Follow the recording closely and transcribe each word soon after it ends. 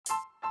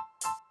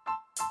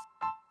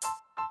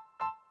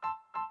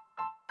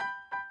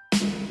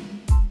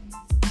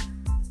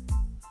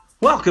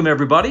Welcome,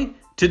 everybody.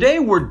 Today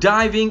we're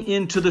diving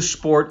into the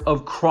sport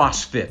of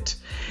CrossFit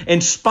and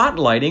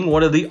spotlighting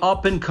one of the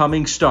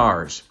up-and-coming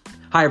stars.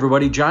 Hi,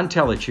 everybody. John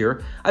Telich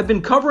here. I've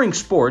been covering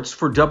sports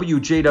for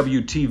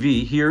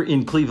WJW-TV here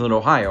in Cleveland,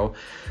 Ohio,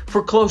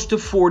 for close to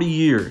 40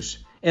 years.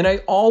 And I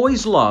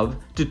always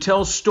love to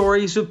tell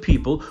stories of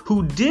people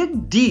who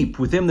dig deep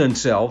within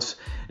themselves,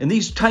 and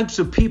these types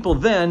of people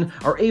then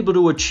are able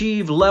to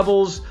achieve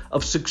levels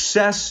of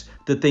success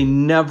that they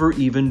never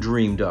even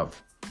dreamed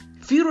of.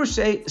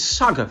 Firuze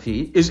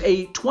Sagafi is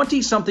a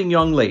 20-something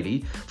young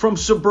lady from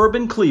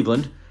suburban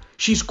Cleveland.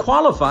 She's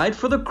qualified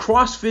for the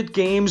CrossFit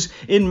Games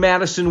in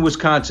Madison,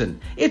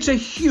 Wisconsin. It's a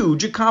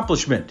huge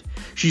accomplishment.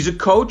 She's a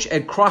coach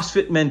at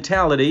CrossFit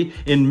Mentality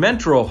in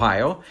Mentor,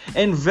 Ohio,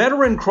 and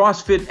veteran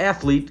CrossFit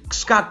athlete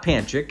Scott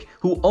Panchik,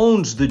 who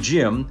owns the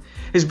gym,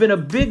 has been a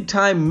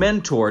big-time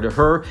mentor to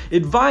her,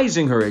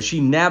 advising her as she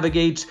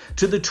navigates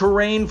to the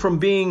terrain from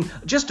being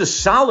just a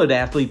solid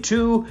athlete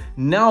to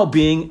now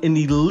being an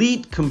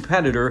elite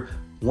competitor,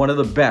 one of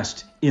the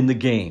best in the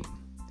game.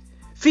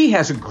 Fee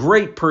has a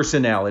great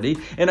personality,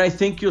 and I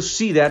think you'll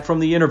see that from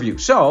the interview.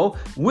 So,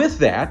 with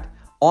that,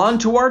 on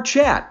to our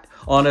chat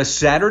on a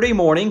Saturday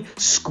morning,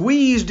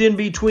 squeezed in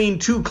between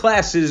two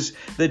classes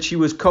that she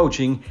was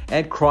coaching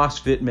at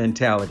CrossFit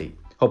Mentality.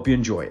 Hope you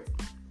enjoy it.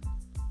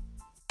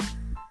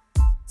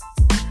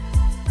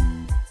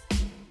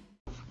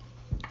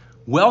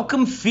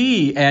 Welcome,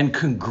 Fee, and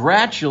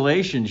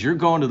congratulations. You're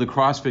going to the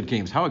CrossFit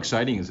Games. How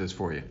exciting is this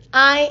for you?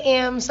 I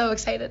am so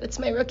excited. It's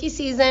my rookie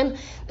season.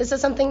 This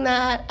is something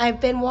that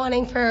I've been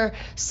wanting for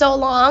so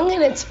long,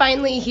 and it's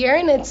finally here,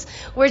 and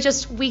we're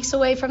just weeks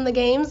away from the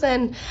games,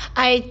 and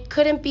I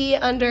couldn't be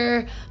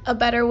under a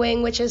better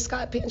wing, which is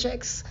Scott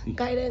Panchik's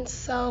guidance,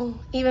 so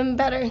even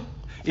better.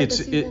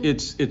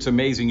 It's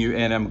amazing,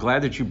 and I'm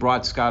glad that you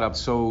brought Scott up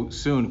so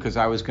soon, because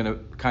I was going to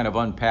kind of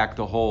unpack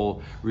the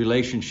whole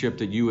relationship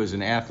that you as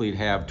an athlete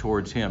have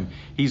towards him.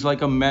 He's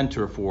like a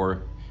mentor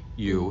for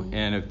you,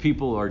 and if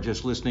people are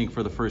just listening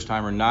for the first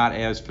time or not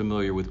as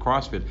familiar with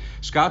CrossFit,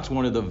 Scott's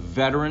one of the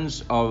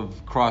veterans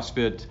of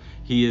CrossFit.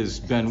 He has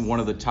been one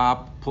of the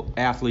top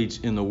athletes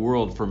in the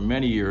world for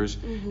many years,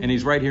 and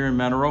he's right here in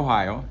Mentor,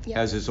 Ohio,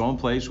 has his own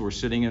place. We're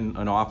sitting in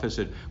an office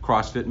at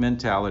CrossFit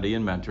Mentality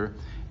in Mentor.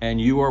 And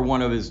you are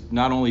one of his,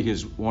 not only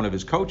one of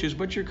his coaches,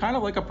 but you're kind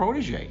of like a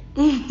protege.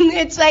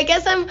 I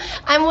guess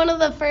I'm one of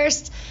the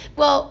first.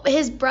 Well,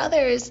 his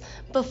brothers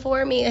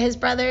before me,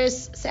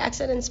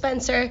 Saxon and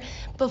Spencer,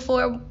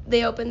 before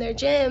they opened their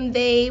gym,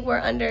 they were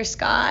under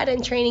Scott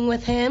and training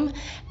with him.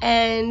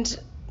 And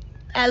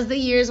as the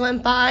years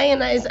went by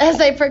and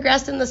as I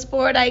progressed in the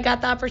sport, I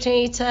got the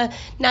opportunity to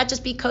not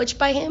just be coached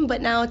by him,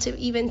 but now to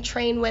even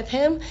train with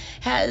him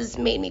has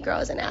made me grow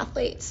as an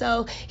athlete.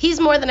 So he's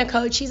more than a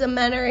coach. He's a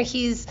mentor.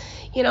 He's,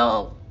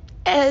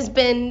 has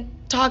been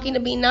talking to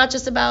me not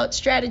just about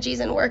strategies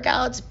and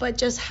workouts, but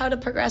just how to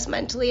progress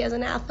mentally as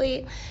an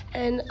athlete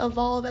and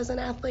evolve as an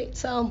athlete.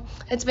 So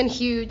it's been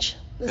huge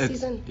this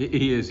season.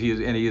 He is,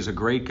 and he is a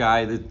great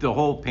guy. The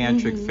whole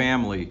Panchik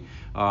family,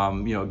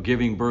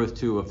 giving birth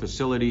to a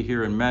facility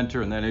here in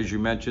Mentor, and then as you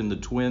mentioned, the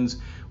twins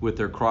with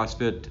their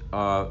CrossFit,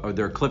 or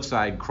their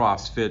Cliffside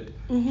CrossFit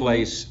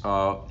place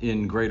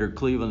in Greater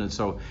Cleveland, and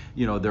so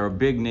they're a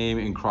big name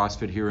in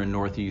CrossFit here in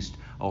Northeast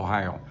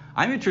Ohio.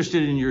 I'm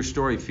interested in your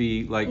story,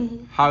 Fee, like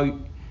how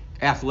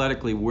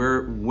athletically,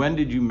 when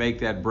did you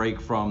make that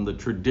break from the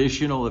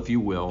traditional, if you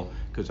will,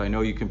 because I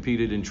know you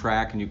competed in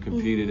track and you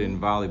competed in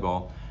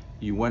volleyball.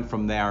 You went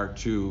from there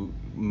to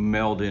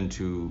meld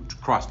into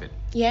CrossFit.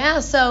 Yeah,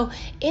 so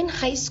in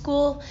high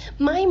school,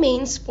 my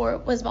main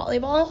sport was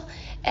volleyball,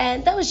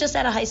 and that was just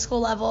at a high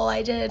school level.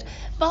 I did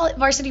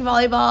varsity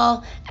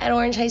volleyball at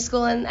Orange High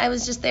School, and I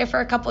was just there for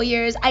a couple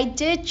years. I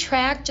did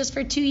track just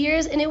for 2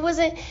 years, and I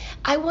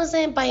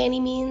wasn't by any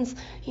means,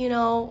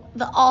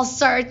 the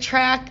all-star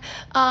track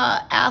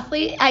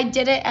athlete. I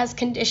did it as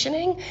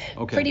conditioning,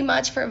 pretty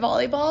much for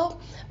volleyball.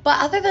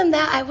 But other than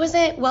that, I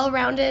wasn't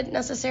well-rounded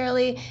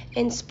necessarily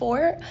in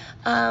sport.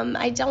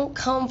 I don't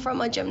come from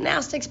a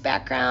gymnastics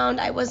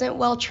background. I wasn't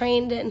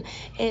well-trained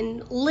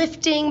in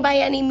lifting by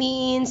any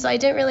means, so I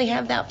didn't really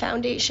have that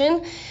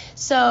foundation.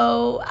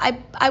 So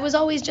I was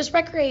always just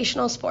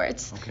recreational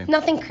sports,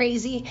 nothing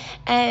crazy.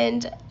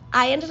 And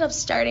I ended up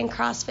starting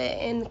CrossFit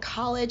in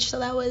college, so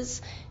that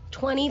was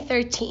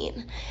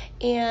 2013.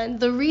 And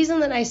the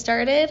reason that I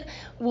started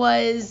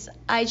was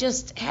I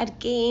just had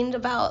gained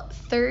about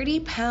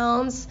 30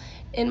 pounds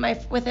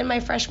within my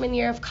freshman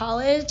year of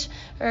college,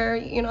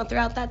 or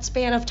throughout that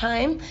span of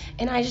time,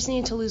 and I just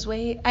needed to lose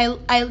weight.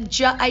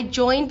 I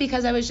joined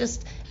because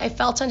I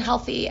felt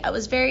unhealthy. I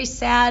was very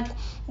sad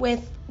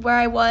with where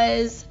I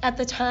was at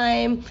the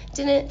time,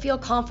 didn't feel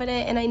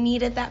confident, and I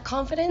needed that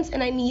confidence,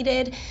 and I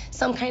needed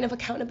some kind of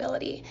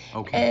accountability.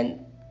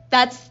 And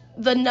that's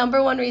the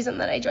number one reason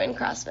that I joined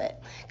CrossFit,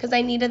 because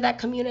I needed that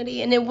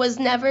community. And it was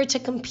never to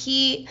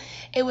compete.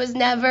 It was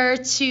never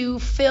to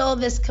fill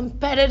this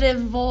competitive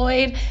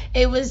void.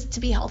 It was to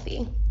be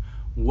healthy.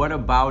 What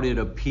about it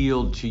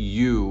appealed to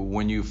you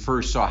when you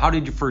first saw? How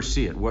did you first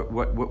see it?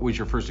 What was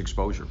your first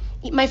exposure?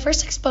 My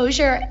first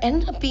exposure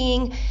ended up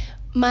being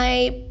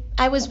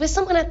I was with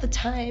someone at the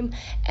time,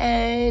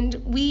 and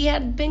we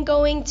had been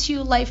going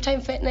to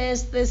Lifetime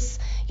Fitness, this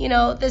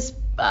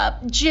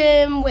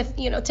gym with,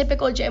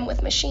 typical gym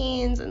with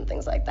machines and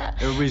things like that.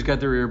 Everybody's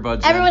got their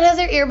earbuds Everyone in. has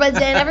their earbuds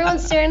in.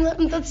 Everyone's staring at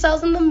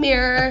themselves in the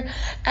mirror.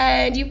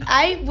 And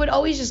I would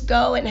always just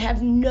go and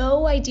have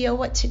no idea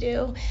what to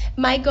do.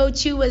 My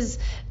go-to was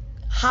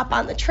hop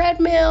on the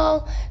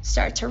treadmill,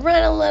 start to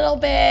run a little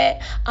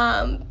bit,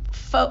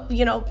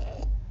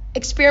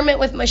 experiment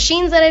with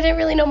machines that I didn't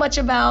really know much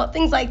about,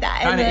 things like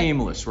that. Kind of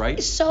aimless,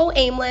 right? So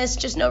aimless,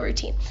 just no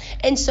routine.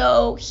 And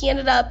so he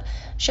ended up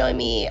showing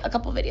me a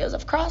couple videos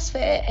of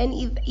CrossFit,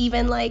 and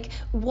even like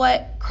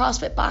what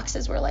CrossFit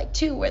boxes were like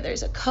too, where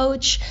there's a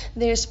coach,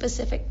 there's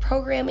specific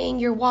programming,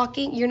 you're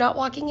not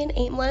walking in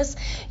aimless,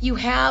 you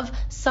have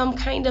some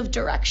kind of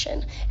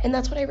direction. And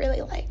that's what I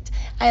really liked.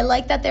 I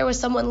liked that there was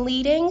someone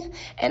leading,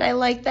 and I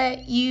liked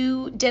that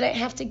you didn't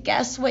have to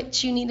guess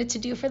what you needed to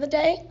do for the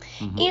day,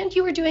 and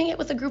you were doing it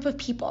with a group of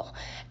people.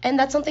 And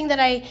that's something that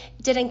I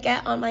didn't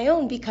get on my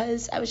own,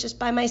 because I was just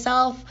by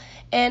myself,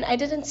 and I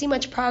didn't see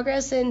much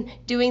progress in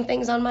doing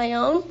things on my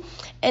own,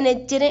 and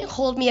it didn't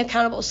hold me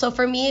accountable. So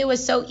for me, it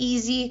was so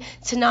easy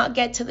to not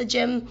get to the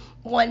gym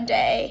one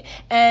day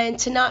and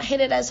to not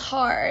hit it as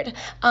hard,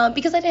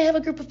 because I didn't have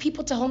a group of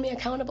people to hold me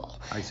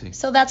accountable. I see.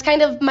 So that's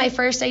kind of my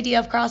first idea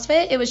of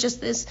CrossFit. It was just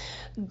this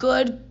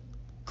good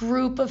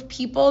group of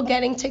people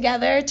getting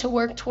together to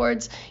work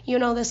towards,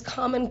 this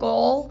common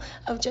goal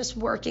of just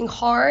working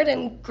hard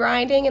and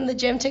grinding in the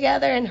gym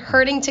together and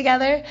hurting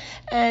together.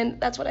 And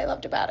that's what I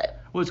loved about it.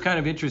 Well, it's kind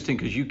of interesting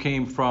because you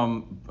came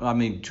from,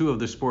 two of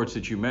the sports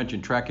that you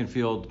mentioned. Track and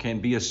field can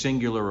be a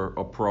singular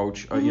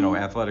approach,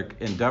 athletic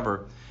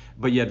endeavor,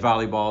 but yet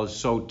volleyball is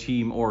so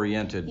team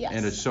oriented. Yes.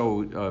 And it's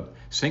so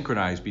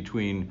synchronized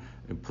between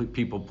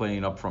people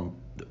playing up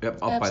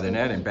by the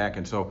net and back.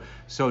 And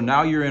so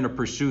now you're in a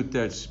pursuit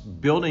that's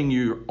building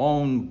your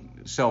own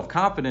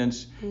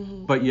self-confidence,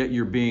 but yet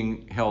you're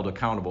being held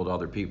accountable to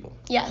other people.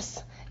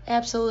 Yes.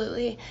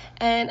 Absolutely.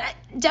 And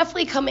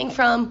definitely coming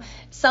from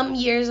some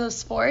years of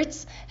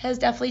sports has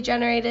definitely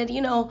generated,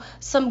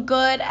 some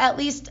at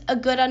least a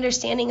good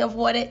understanding of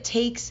what it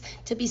takes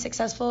to be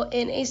successful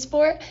in a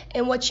sport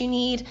and what you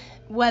need,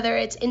 whether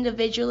it's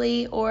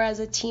individually or as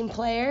a team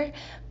player.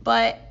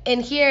 But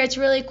in here, it's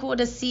really cool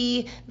to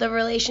see the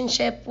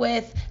relationship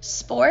with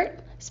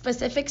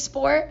specific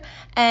sport,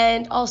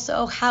 and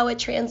also how it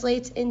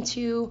translates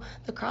into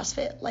the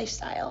CrossFit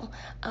lifestyle.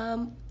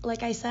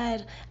 Like I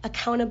said,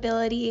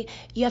 accountability.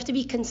 You have to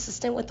be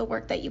consistent with the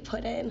work that you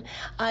put in.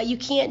 You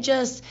can't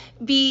just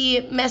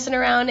be messing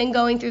around and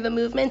going through the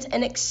movements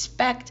and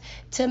expect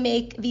to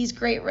make these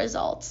great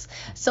results.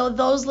 So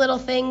those little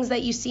things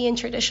that you see in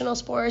traditional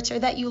sports, or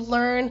that you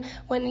learn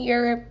when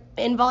you're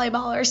in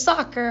volleyball or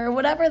soccer or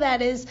whatever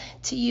that is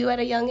to you at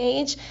a young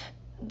age,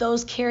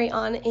 those carry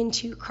on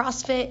into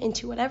CrossFit,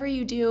 into whatever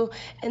you do.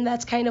 And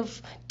that's kind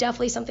of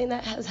definitely something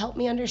that has helped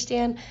me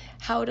understand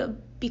how to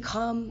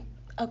become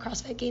a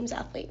CrossFit Games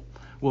athlete.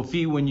 Well,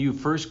 Fee, when you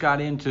first got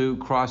into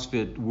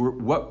CrossFit,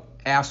 what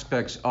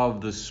aspects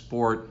of the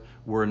sport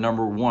were,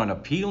 number one,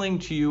 appealing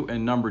to you,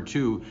 and number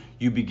two,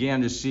 you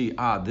began to see,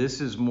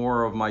 this is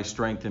more of my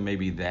strength than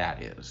maybe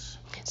that is?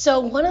 So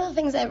one of the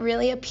things that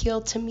really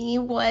appealed to me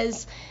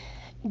was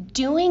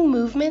doing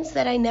movements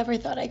that I never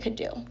thought I could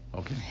do.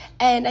 Okay.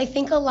 And I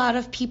think a lot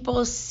of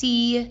people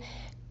see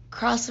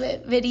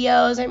CrossFit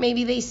videos, or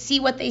maybe they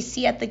see what they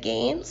see at the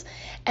games,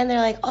 and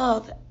they're like,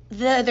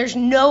 there's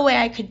no way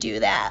I could do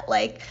that.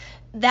 Like,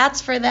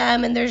 that's for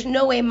them, and there's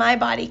no way my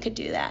body could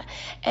do that.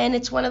 And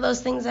it's one of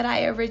those things that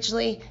I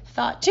originally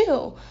thought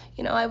too.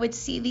 I would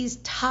see these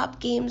top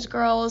games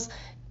girls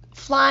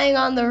flying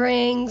on the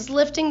rings,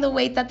 lifting the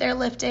weight that they're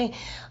lifting.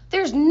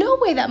 There's no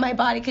way that my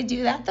body could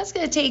do that. That's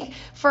going to take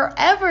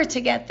forever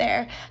to get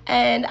there.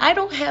 And I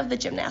don't have the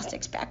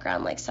gymnastics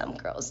background like some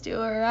girls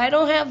do, or I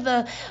don't have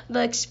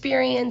the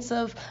experience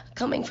of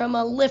coming from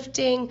a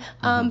lifting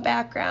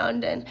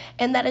background,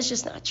 and that is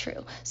just not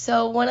true.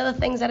 So one of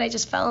the things that I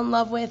just fell in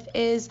love with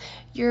is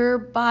your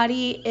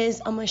body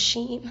is a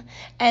machine.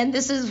 And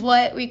this is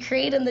what we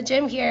create in the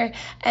gym here.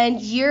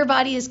 And your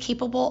body is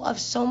capable of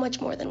so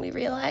much more than we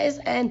realize.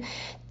 And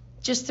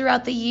just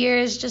throughout the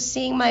years, just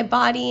seeing my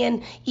body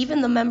and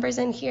even the members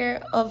in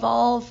here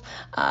evolve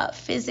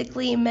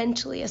physically,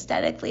 mentally,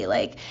 aesthetically,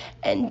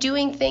 and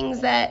doing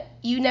things that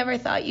you never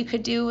thought you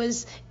could do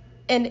is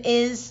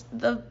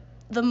the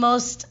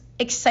most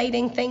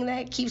exciting thing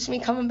that keeps me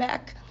coming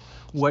back.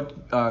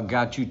 What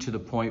got you to the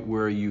point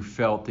where you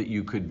felt that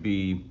you could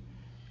be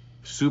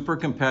super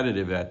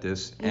competitive at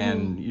this,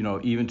 and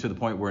even to the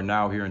point where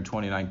now here in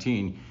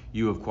 2019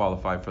 you have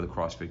qualified for the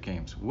CrossFit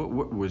Games?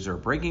 What was there a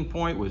breaking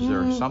point? Was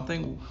there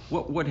something?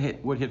 What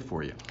hit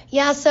for you?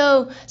 Yeah,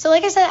 so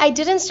like I said, I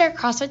didn't start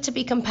CrossFit to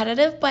be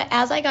competitive, but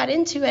as I got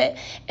into it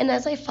and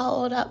as I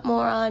followed up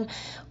more on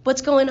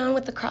what's going on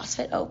with the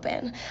CrossFit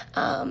Open,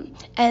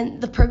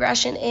 and the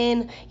progression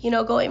in,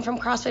 going from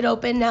CrossFit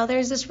Open, now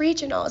there's this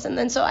regionals. And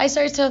then so I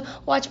started to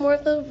watch more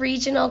of the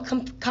regional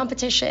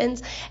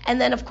competitions.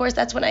 And then, of course,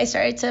 that's when I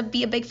started to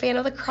be a big fan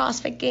of the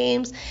CrossFit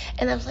Games.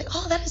 And I was like,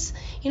 oh, that is,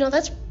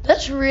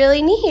 that's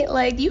really neat.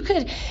 Like, you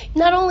could,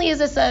 not only is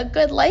this a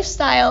good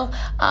lifestyle,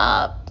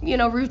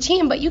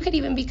 routine, but you could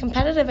even be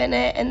competitive in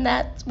it. And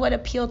that's what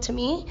appealed to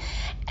me.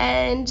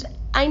 And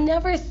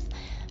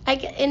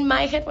in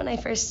my head, when I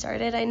first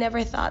started, I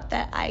never thought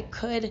that I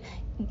could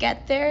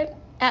get there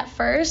at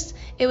first.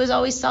 It was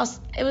always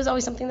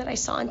something that I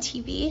saw on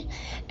TV,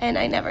 and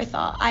I never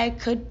thought I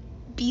could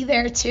be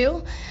there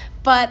too.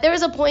 But there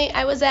was a point,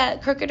 I was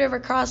at Crooked River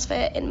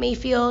CrossFit in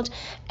Mayfield,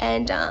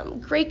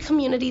 and great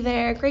community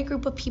there, great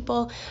group of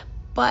people,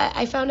 but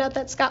I found out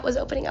that Scott was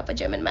opening up a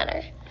gym in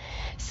Menor.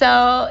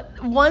 So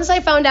once I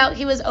found out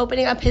he was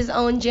opening up his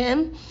own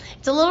gym,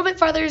 it's a little bit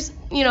farther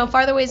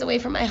ways away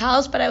from my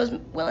house, but I was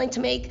willing to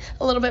make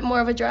a little bit more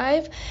of a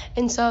drive.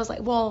 And so I was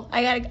like, well,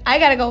 I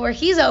gotta go where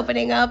he's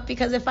opening up,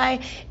 because if I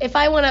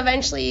want to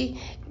eventually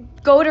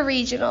go to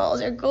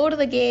regionals or go to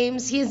the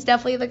games, he's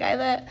definitely the guy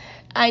that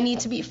I need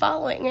to be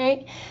following,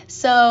 right?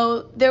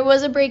 So there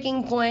was a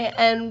breaking point,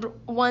 and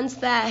once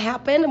that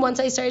happened,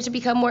 once I started to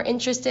become more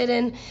interested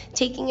in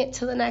taking it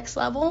to the next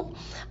level,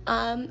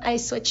 I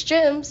switched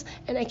gyms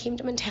and I came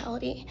to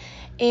Mentality.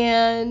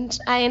 And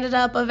I ended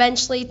up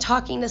eventually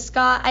talking to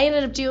Scott. I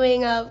ended up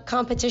doing a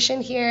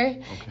competition here.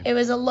 Okay. It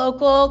was a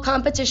local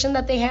competition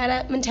that they had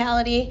at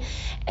Mentality,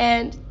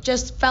 and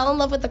just fell in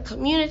love with the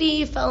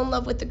community, fell in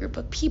love with the group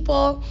of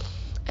people.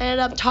 I ended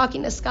up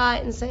talking to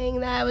Scott and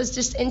saying that I was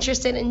just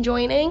interested in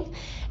joining.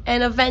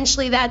 And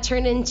eventually that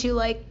turned into,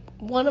 like,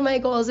 one of my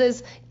goals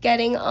is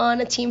getting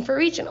on a team for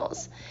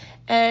regionals.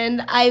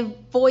 And I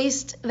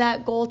voiced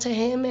that goal to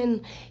him,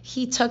 and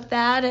he took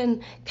that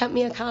and kept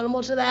me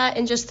accountable to that.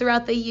 And just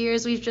throughout the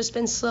years, we've just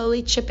been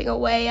slowly chipping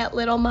away at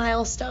little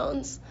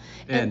milestones.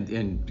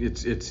 And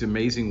it's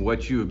amazing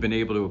what you have been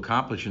able to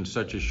accomplish in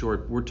such a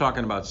short, we're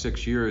talking about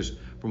 6 years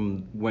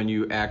from when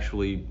you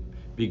actually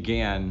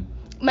began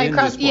my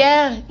CrossFit.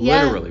 Yeah.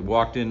 Literally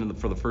walked in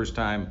for the first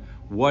time.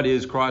 What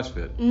is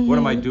CrossFit? Mm-hmm. What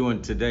am I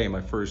doing today?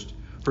 My first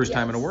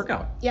time in a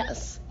workout.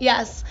 Yes.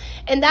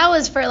 And that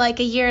was for like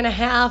a year and a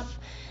half,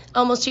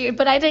 almost 2 years.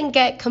 But I didn't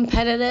get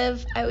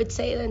competitive, I would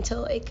say,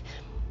 until like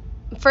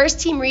first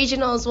team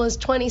regionals was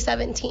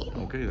 2017.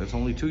 Okay, that's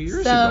only 2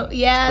 years ago.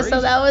 Yeah,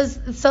 so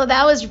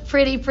that was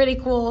pretty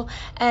cool.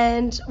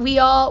 And we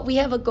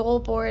have a goal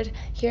board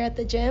here at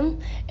the gym,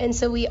 and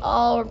so we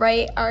all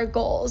write our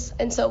goals.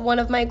 And so one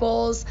of my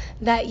goals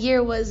that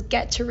year was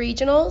get to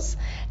regionals,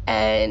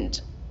 and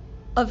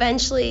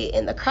eventually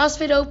in the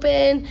CrossFit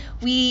Open,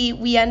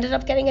 we ended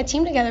up getting a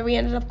team together. We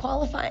ended up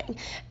qualifying.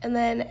 And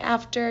then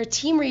after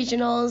team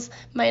regionals,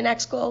 my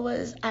next goal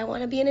was I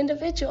want to be an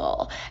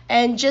individual.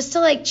 And just to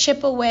like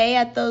chip away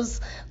at those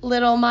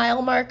little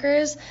mile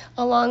markers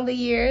along the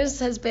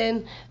years has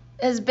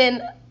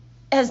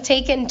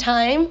taken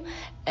time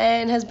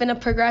and has been a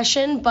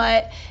progression,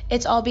 but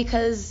it's all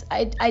because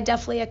I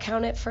definitely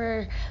account it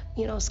for,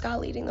 Scott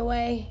leading the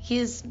way.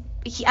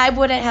 I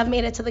wouldn't have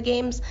made it to the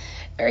games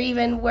or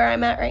even where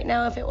I'm at right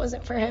now if it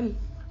wasn't for him.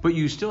 But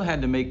you still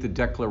had to make the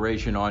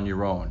declaration on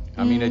your own.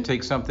 Mm-hmm. I mean, it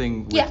takes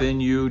something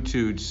within you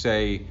to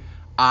say,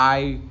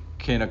 I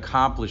can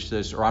accomplish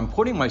this, or I'm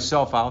putting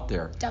myself out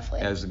there.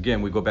 Definitely. As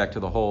again, we go back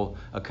to the whole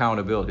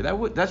accountability.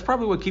 That's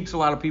probably what keeps a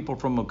lot of people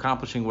from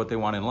accomplishing what they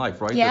want in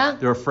life, right? Yeah.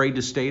 They're afraid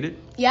to state it.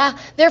 Yeah,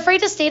 they're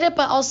afraid to state it,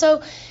 but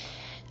also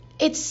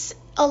it's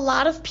a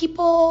lot of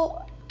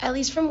people, at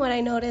least from what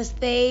I noticed,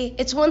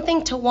 it's one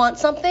thing to want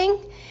something,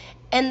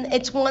 and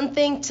it's one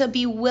thing to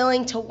be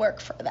willing to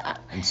work for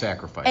that. And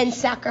sacrifice. And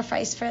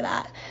sacrifice for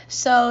that.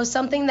 So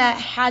something that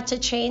had to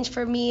change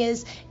for me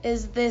is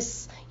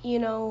this,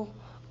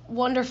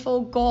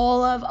 wonderful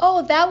goal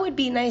of, that would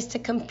be nice to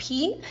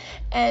compete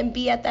and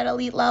be at that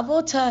elite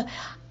level, to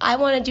I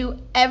want to do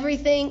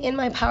everything in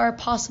my power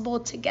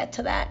possible to get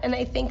to that. And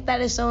I think that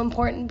is so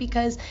important,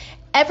 because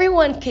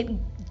everyone could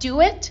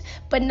do it,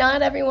 but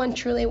not everyone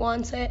truly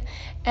wants it.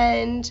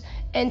 And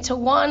to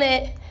want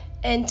it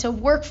and to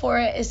work for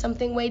it is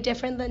something way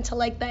different than to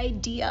like the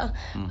idea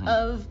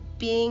of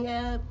being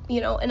an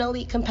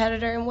elite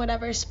competitor in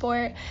whatever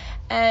sport.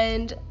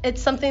 And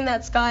it's something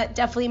that Scott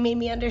definitely made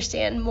me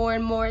understand more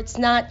and more. It's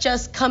not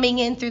just coming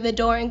in through the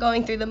door and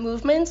going through the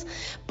movements,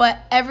 but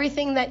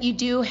everything that you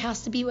do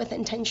has to be with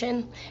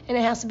intention, and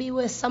it has to be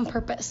with some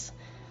purpose.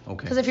 Okay.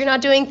 Because if you're not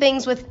doing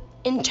things with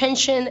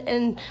intention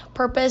and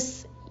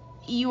purpose,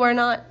 you are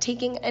not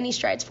taking any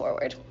strides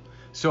forward.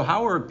 So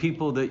how are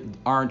people that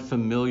aren't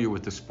familiar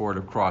with the sport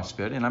of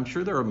CrossFit, and I'm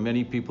sure there are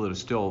many people that are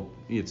still,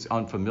 it's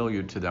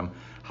unfamiliar to them,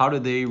 how do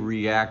they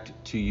react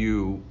to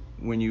you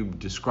when you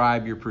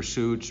describe your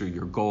pursuits or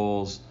your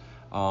goals?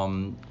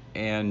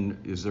 And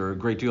is there a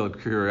great deal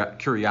of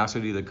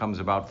curiosity that comes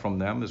about from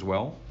them as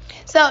well?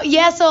 So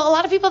yeah, so a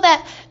lot of people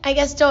that I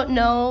guess don't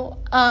know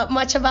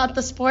much about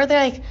the sport,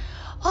 they're like,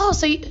 oh,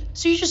 so you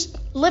just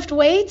lift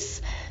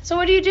weights? So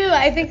what do you do?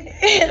 I think,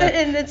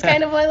 and it's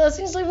kind of one of those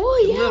things like,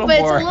 well, yeah, but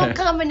it's a little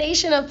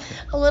combination of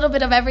a little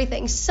bit of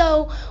everything.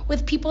 So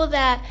with people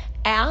that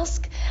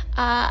ask,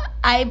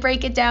 I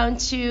break it down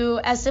to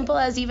as simple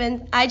as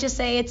even I just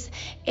say it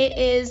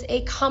is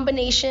a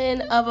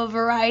combination of a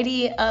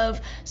variety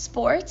of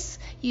sports.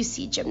 You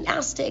see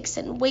gymnastics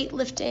and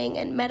weightlifting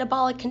and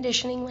metabolic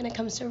conditioning when it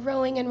comes to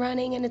rowing and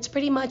running, and it's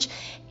pretty much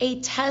a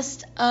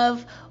test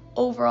of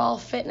overall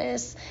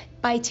fitness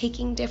by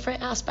taking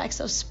different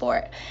aspects of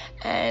sport.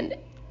 And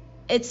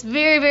it's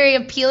very, very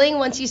appealing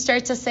once you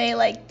start to say,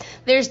 like,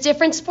 there's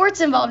different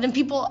sports involved, and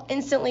people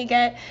instantly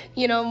get,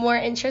 more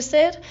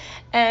interested,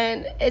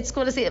 and it's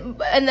cool to see it.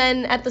 And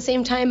then at the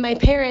same time, my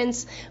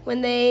parents,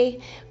 when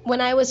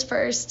I was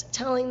first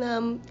telling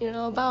them,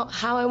 about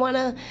how I want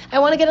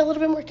to get a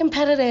little bit more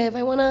competitive,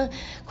 I want to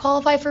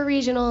qualify for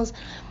regionals,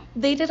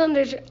 they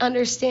didn't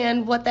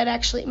understand what that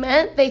actually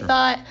meant. They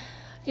thought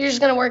you're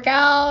just going to work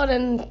out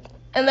and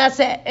that's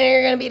it, and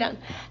you're going to be done.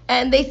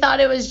 And they thought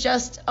it was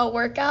just a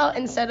workout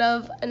instead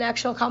of an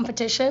actual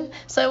competition.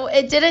 So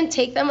it didn't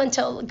take them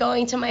until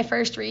going to my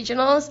first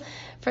regionals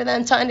for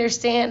them to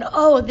understand,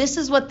 oh, this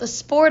is what the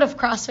sport of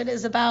CrossFit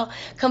is about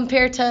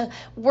compared to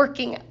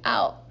working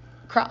out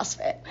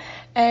CrossFit.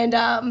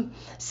 And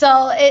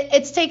so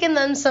it's taken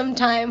them some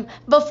time.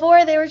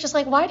 Before they were just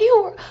like, why are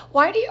you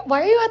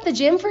at the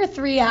gym for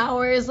 3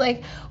 hours?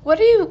 Like,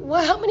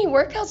 how many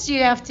workouts do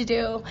you have to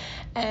do?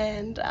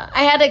 And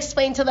I had to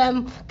explain to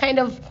them kind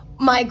of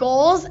my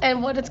goals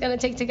and what it's going to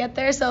take to get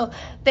there. So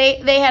they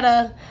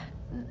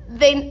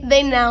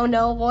now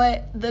know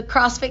what the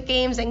CrossFit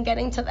Games and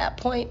getting to that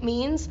point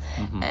means.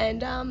 Mm-hmm.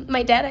 And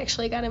my dad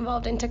actually got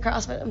involved into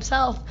CrossFit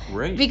himself.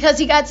 Great. Because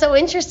he got so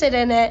interested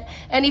in it,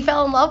 and he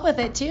fell in love with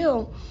it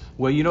too.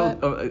 Well,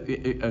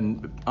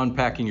 and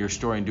unpacking your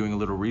story and doing a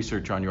little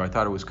research on you, I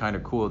thought it was kind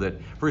of cool that,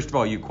 first of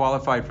all, you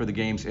qualified for the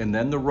games, and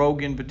then the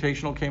Rogue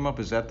Invitational came up.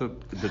 Is that the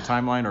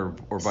timeline,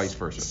 or vice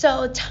versa?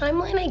 So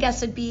timeline, I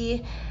guess, would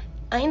be,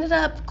 I ended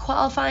up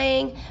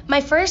qualifying.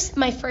 My first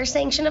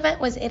sanction event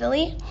was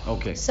Italy.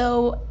 Okay.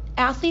 So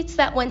athletes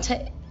that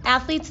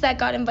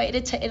got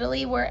invited to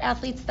Italy were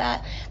athletes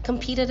that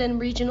competed in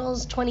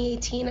regionals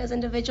 2018 as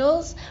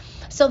individuals.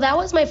 So that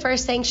was my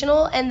first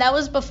sanctional, and that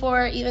was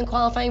before even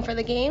qualifying for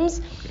the games.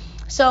 Okay.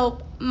 So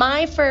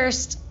my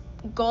first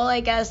goal, I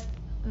guess,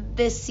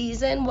 this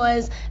season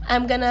was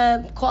I'm going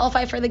to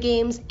qualify for the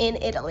games in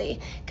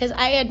Italy, because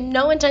I had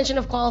no intention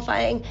of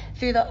qualifying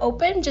through the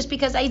Open just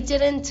because I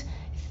didn't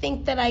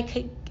think that I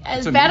could,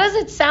 as bad as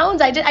it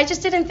sounds, I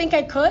just didn't think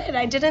I could.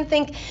 I didn't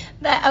think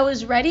that I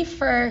was ready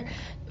for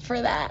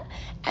that.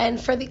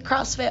 And for the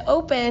CrossFit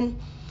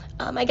Open,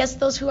 I guess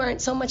those who aren't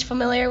so much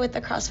familiar with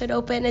the CrossFit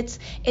Open,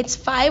 it's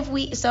 5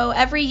 weeks. So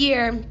every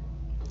year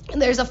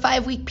there's a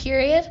 5-week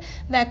period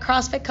that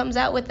CrossFit comes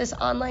out with this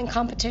online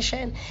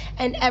competition.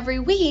 And every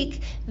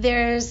week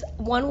there's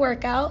one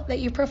workout that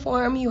you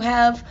perform. You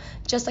have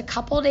just a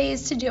couple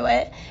days to do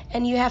it,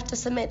 and you have to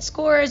submit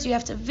scores. You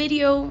have to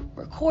video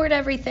record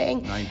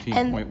everything.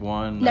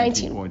 19.1,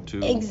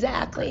 19.2.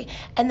 Exactly.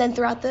 And then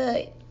throughout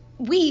the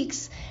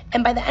weeks,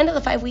 and by the end of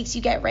the 5 weeks,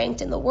 you get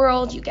ranked in the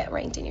world, you get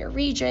ranked in your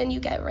region, you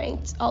get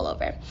ranked all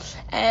over.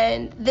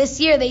 And this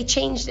year they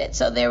changed it,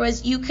 so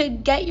you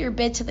could get your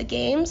bid to the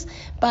games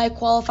by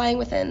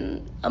qualifying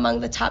among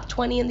the top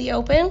 20 in the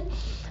Open,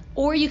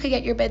 or you could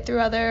get your bid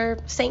through other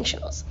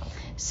sanctionals.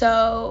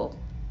 So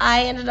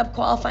I ended up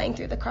qualifying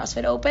through the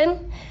CrossFit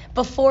Open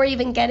before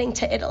even getting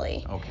to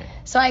Italy. Okay.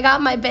 So I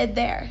got my bid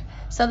there.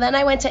 So then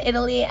I went to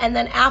Italy, and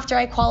then after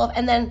I qualified,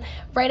 and then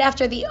right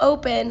after the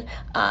Open,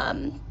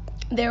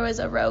 there was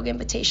a Rogue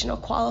Invitational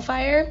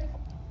qualifier.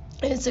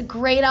 It's a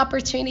great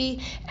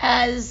opportunity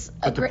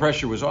But the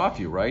pressure was off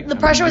you, right? The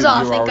pressure was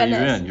off, thank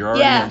goodness. You're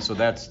already in, so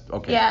that's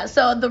okay. Yeah,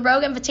 so the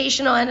Rogue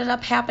Invitational ended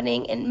up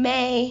happening in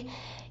May.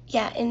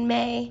 Yeah, in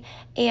May.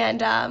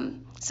 And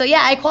so,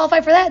 yeah, I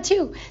qualified for that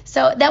too.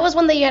 So that was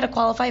one that you had to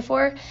qualify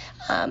for.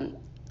 The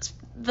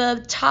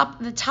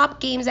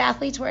top games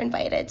athletes were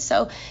invited.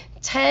 So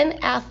 10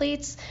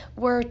 athletes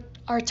were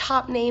our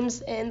top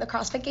names in the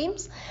CrossFit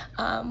Games.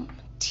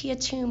 Tia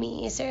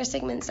Toomey, Sarah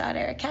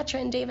Sigmundsdottir,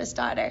 Katrin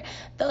Davis-Daughter,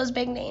 those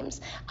big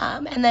names.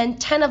 And then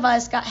 10 of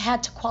us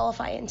had to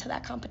qualify into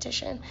that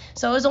competition.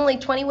 So it was only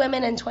 20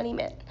 women and 20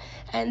 men.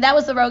 And that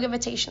was the Rogue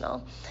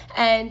Invitational.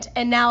 And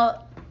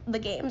now the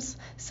games.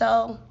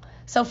 So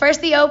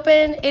first the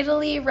Open,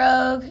 Italy,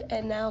 Rogue,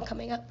 and now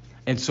coming up.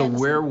 And so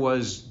where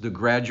was the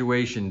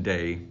graduation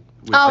day?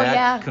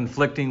 Was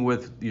conflicting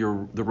with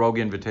the Rogue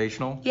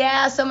Invitational?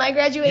 Yeah, so my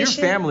graduation. Your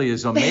family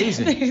is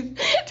amazing.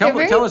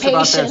 Tell us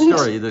about that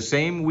story. The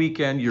same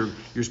weekend, you're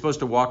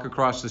supposed to walk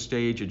across the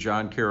stage at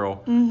John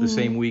Carroll, the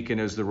same weekend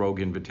as the Rogue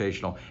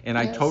Invitational. And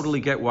I totally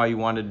get why you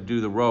wanted to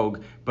do the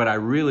Rogue, but I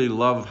really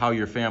love how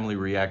your family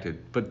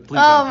reacted. But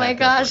please. Oh my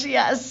gosh,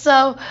 yes.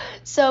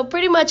 So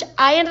pretty much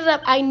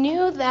I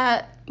knew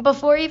that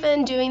before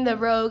even doing the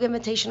Rogue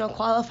Invitational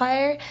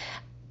Qualifier,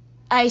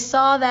 I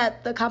saw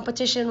that the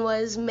competition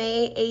was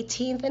May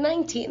 18th and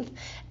 19th,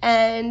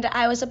 and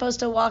I was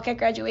supposed to walk at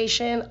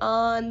graduation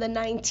on the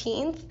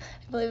 19th.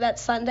 I believe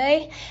that's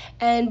Sunday.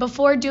 And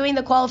before doing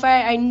the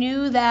qualifier, I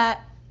knew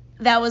that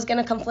was going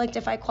to conflict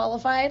if I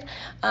qualified.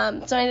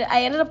 So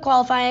I ended up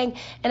qualifying,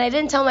 and I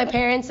didn't tell my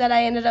parents that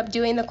I ended up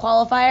doing the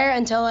qualifier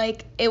until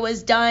like it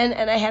was done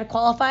and I had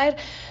qualified.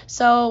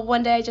 So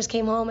one day I just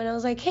came home and I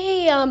was like,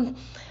 hey,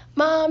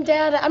 Mom,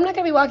 Dad, I'm not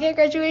going to be walking at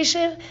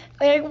graduation.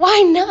 Like,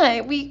 why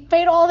not? We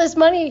paid all this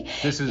money.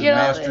 This is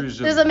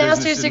a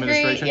master's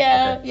degree.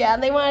 Yeah, okay. Yeah.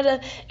 And they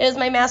wanted it was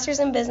my master's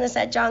in business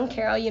at John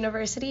Carroll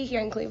University here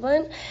in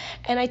Cleveland.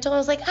 And I told them, I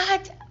was like,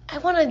 I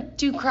want to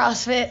do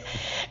CrossFit.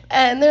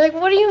 And they're like,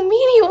 what do you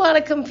mean you want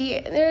to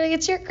compete? And they're like,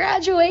 it's your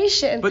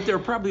graduation. But they're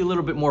probably a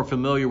little bit more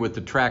familiar with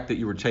the track that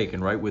you were taking,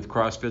 right, with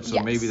CrossFit, so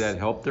yes. Maybe that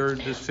helped their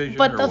decision.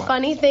 But the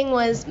funny thing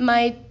was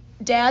my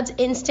dad's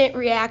instant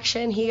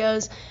reaction. He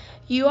goes,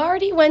 you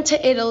already went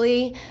to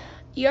Italy.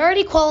 You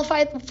already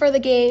qualified for the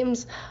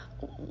games.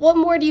 What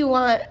more do you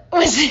want?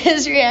 Was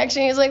his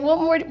reaction. He was like, what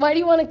more? Why do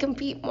you want to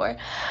compete more?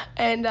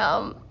 And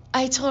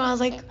I told him, I was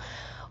like,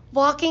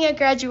 walking at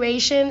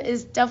graduation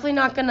is definitely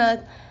not going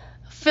to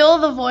fill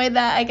the void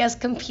that I guess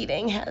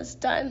competing has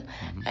done.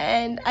 Mm-hmm.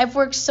 And I've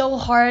worked so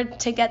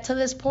hard to get to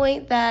this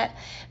point that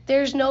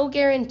there's no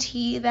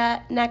guarantee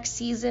that next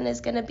season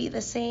is going to be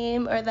the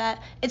same, or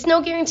that it's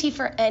no guarantee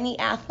for any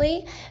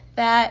athlete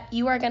that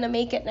you are going to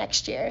make it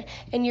next year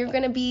and you're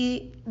going to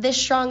be this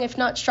strong, if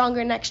not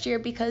stronger, next year,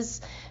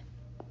 because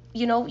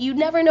you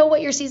never know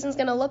what your season's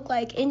going to look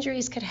like.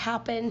 Injuries could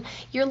happen.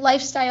 Your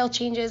lifestyle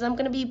changes. I'm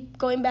going to be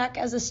going back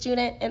as a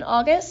student in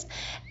August,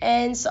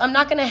 and so I'm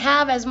not going to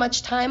have as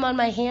much time on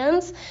my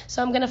hands,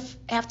 so I'm going to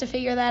have to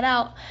figure that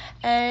out.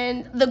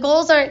 And the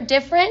goals aren't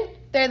different.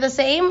 They're the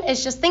same.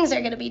 It's just things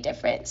are going to be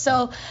different.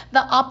 So the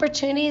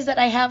opportunities that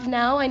I have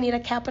now, I need to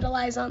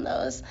capitalize on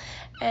those.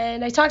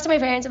 And I talked to my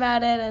parents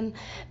about it, and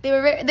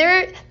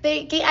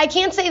I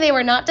can't say they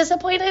were not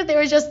disappointed. They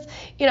were just,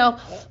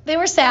 they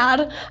were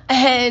sad,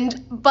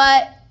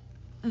 but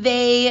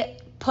they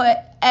put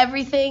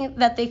everything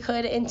that they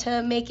could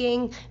into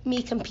making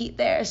me compete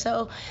there.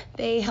 So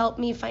they helped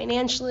me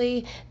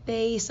financially.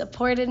 They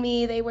supported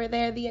me. They were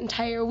there the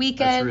entire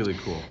weekend. That's really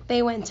cool.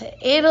 They went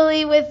to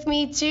Italy with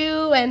me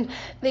too, and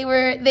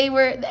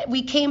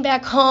we came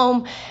back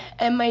home,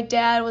 and my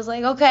dad was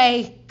like,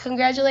 okay,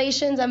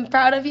 congratulations, I'm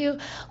proud of you.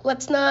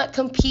 Let's not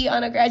compete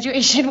on a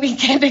graduation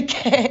weekend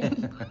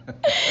again.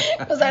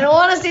 Because I don't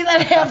want to see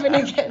that happen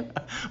again.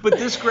 But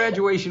this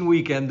graduation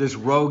weekend, this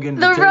Rogue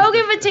Invitational. The Rogue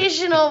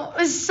Invitational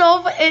is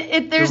so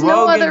there's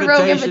no other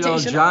Rogue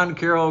Invitational. John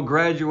Carroll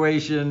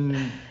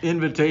graduation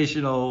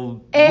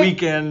invitational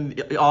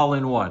weekend all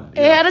in one.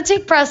 It had to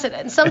take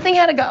precedence. Something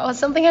had to go.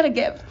 Something had to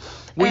give.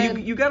 Well,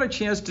 you got a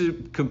chance to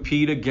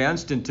compete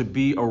against and to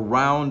be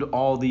around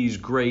all these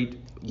great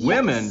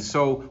women. Yes.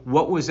 So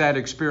what was that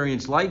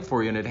experience like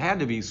for you? And it had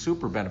to be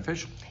super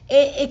beneficial.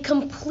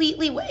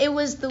 It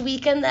was the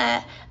weekend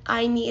that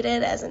I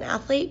needed as an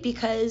athlete,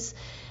 because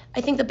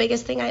I think the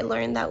biggest thing I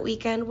learned that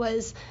weekend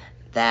was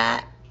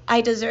that I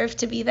deserved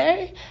to be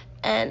there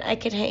and I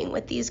could hang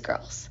with these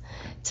girls.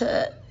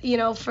 It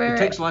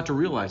takes a lot to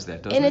realize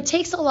that, doesn't it? And it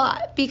takes a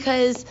lot,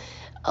 because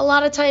a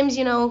lot of times,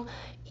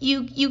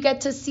 you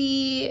get to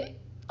see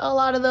a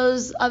lot of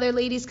those other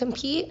ladies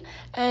compete,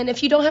 and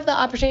if you don't have the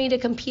opportunity to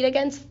compete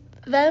against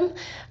them,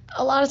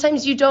 a lot of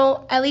times you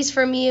don't. At least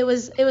for me, it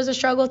was a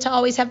struggle to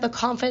always have the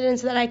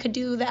confidence that I could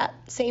do that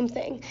same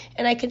thing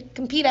and I could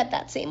compete at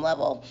that same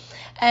level.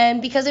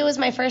 And because it was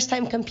my first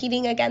time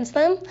competing against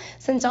them,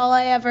 since all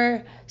I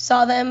ever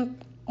saw them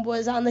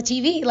was on the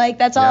TV, like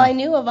that's all I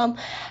knew of them,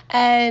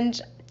 and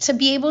to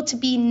be able to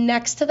be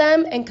next to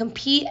them and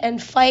compete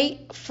and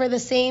fight for the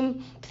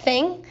same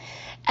thing.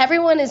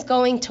 Everyone is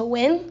going to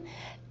win.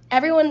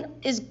 Everyone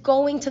is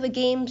going to the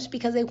games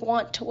because they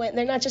want to win.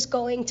 They're not just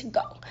going to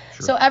go.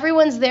 Sure. So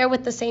everyone's there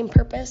with the same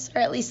purpose,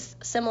 or at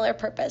least similar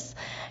purpose.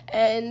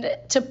 And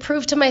to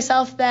prove to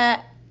myself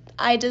that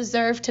I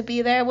deserve to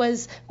be there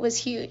was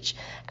huge.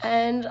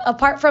 And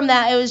apart from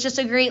that, it was just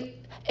a great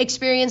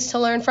experience to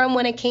learn from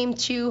when it came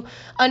to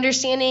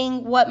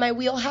understanding what my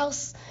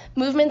wheelhouse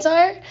movements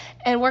are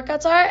and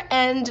workouts are,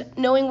 and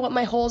knowing what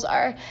my holes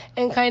are,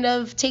 and kind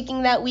of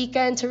taking that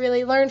weekend to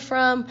really learn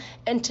from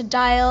and to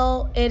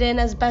dial it in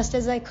as best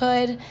as I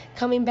could,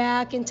 coming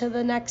back into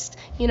the next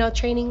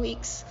training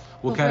weeks.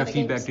 What kind of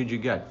feedback did you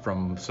get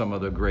from some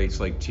of the greats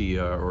like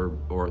Tia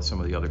or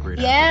some of the other great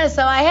athletes? Yeah,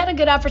 so I had a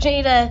good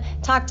opportunity to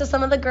talk to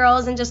some of the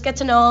girls and just get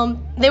to know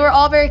them. They were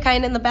all very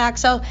kind in the back.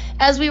 So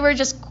as we were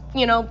just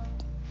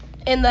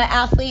in the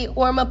athlete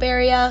warm-up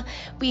area,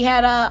 we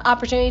had an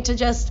opportunity to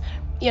just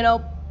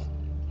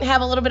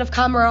have a little bit of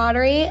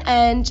camaraderie.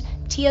 And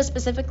Tia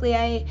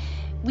specifically,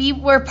 we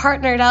were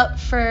partnered up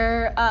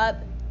for,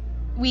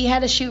 we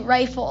had to shoot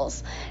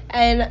rifles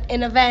and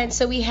an event,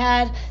 so we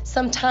had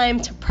some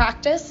time to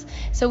practice.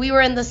 So we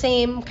were in the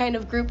same kind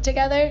of group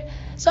together.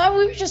 So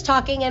we were just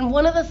talking, and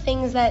one of the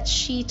things that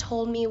she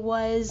told me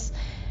was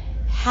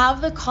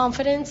have the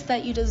confidence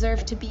that you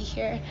deserve to be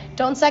here.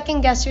 Don't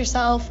second guess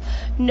yourself.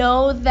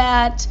 Know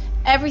that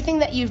everything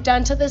that you've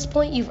done to this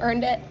point, you've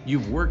earned it.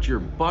 You've worked your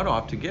butt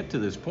off to get to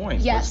this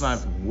point. Yes.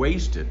 Let's not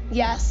waste it.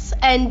 Yes,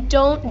 and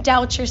don't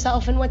doubt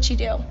yourself in what you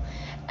do.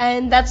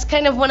 And that's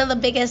kind of one of the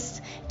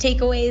biggest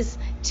takeaways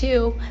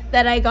too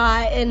that I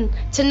got, and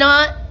to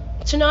not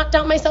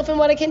doubt myself in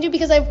what I can do,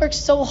 because I've worked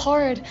so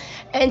hard.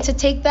 And to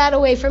take that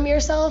away from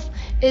yourself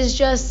is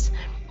just,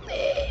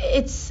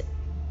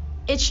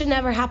 it should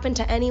never happen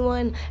to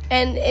anyone.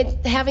 And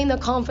having the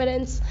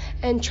confidence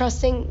and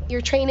trusting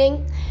your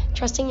training,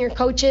 trusting your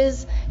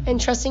coaches,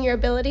 and trusting your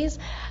abilities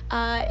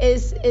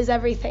is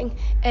everything.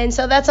 And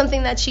so that's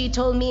something that she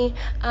told me.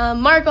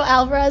 Margot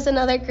Alvarez,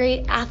 another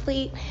great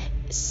athlete,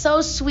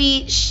 so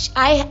sweet.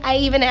 I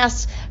even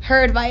asked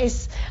her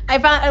advice. I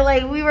found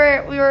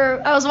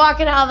I was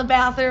walking out of the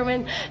bathroom,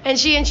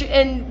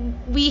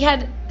 and we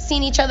had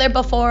seen each other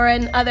before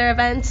in other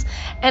events,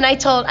 and I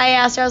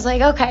asked her, I was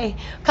like, okay,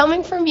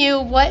 coming from you,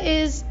 what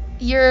is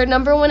your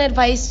number one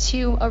advice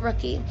to a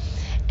rookie?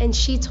 And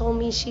she told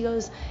me, she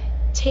goes,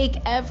 take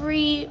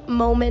every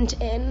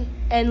moment in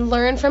and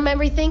learn from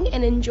everything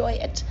and enjoy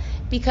it,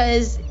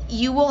 because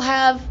you will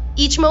have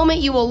each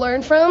moment you will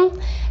learn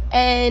from,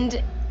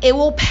 and it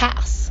will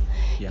pass.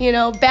 Yeah. You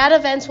know, bad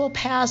events will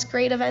pass,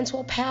 great events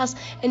will pass,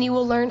 and you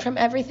will learn from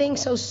everything.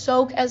 So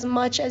soak as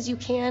much as you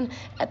can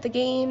at the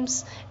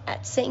games,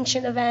 at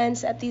sanctioned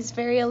events, at these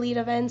very elite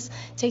events.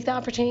 Take the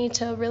opportunity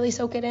to really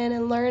soak it in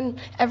and learn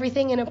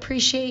everything and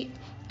appreciate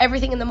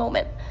everything in the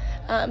moment.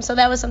 So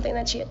that was something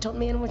that she had told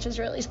me, and which was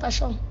really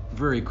special.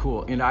 Very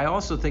cool. And I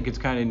also think it's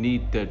kind of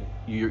neat that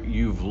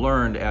you've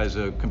learned as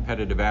a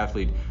competitive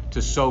athlete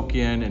to soak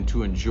in and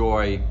to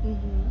enjoy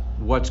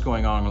what's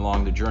going on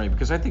along the journey,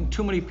 because I think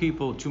too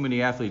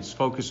many athletes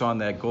focus on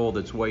that goal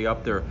that's way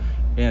up there,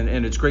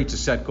 and it's great to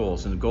set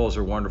goals, and the goals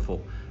are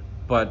wonderful,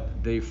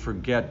 but they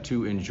forget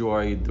to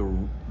enjoy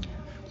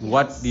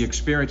the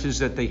experiences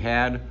that they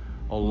had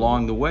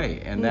along the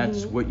way. And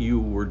that's what you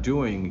were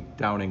doing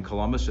down in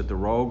Columbus at the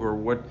Rogue, or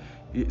what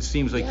it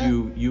seems like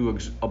you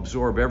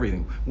absorb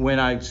everything. When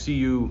I see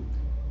you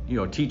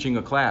teaching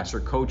a class or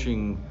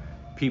coaching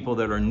people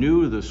that are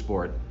new to the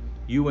sport,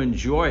 you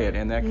enjoy it,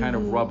 and that kind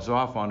of rubs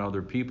off on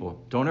other people.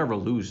 Don't ever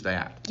lose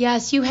that.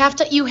 Yes, you have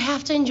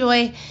to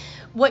enjoy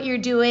what you're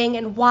doing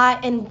and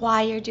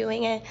why you're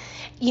doing it.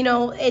 You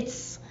know,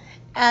 it's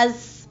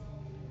as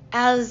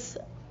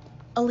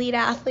elite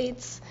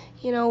athletes,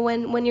 you know,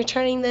 when you're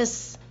turning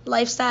this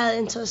lifestyle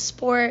into a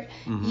sport,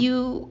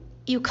 you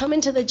come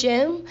into the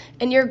gym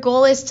and your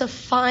goal is to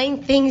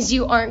find things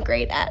you aren't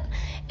great at,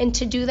 and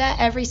to do that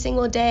every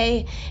single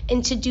day,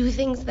 and to do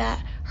things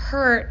that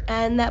hurt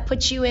and that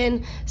puts you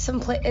in some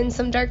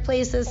dark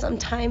places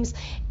sometimes.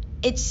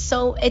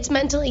 It's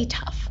mentally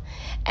tough,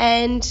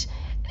 and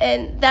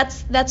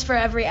that's for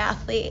every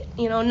athlete.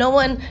 You know, no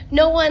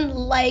one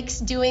likes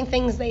doing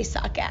things they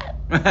suck at,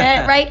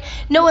 right?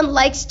 No one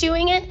likes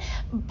doing it,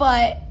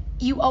 but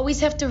you always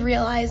have to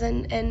realize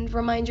and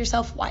remind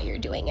yourself why you're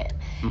doing it.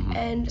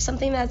 And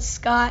something that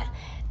Scott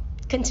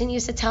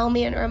continues to tell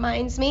me and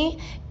reminds me,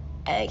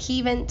 he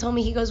even told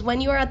me, he goes,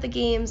 when you are at the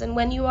games and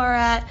when you are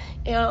at,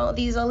 you know,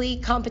 these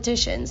elite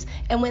competitions,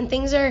 and when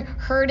things are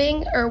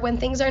hurting or when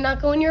things are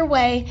not going your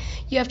way,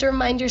 you have to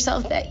remind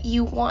yourself that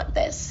you want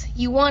this.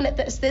 You wanted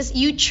this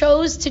you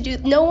chose to do.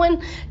 No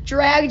one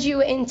dragged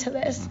you into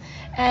this.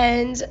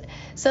 And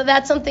so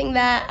that's something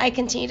that I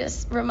continue to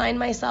remind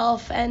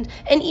myself, and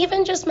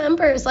even just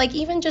members, like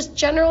even just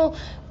general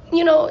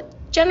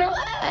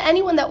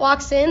anyone that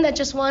walks in that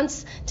just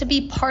wants to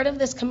be part of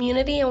this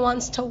community and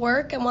wants to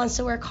work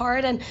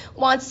hard and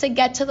wants to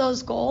get to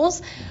those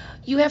goals,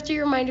 you have to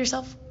remind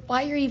yourself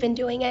why you're even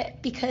doing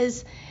it,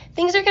 because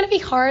things are going to be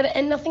hard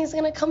and nothing's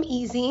going to come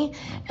easy,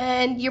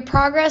 and your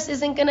progress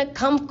isn't going to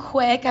come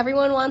quick.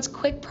 Everyone wants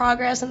quick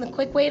progress and the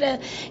quick way to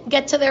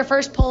get to their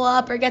first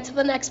pull-up or get to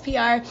the next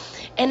PR,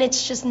 and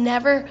it's just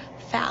never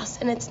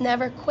fast, and it's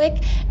never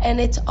quick,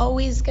 and it's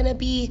always going to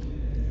be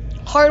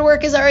hard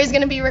work is always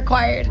going to be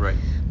required. Right.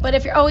 But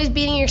if you're always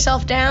beating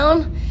yourself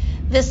down,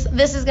 this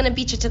is going to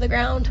beat you to the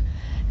ground,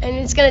 and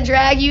it's going to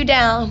drag you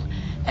down.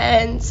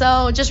 And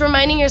so just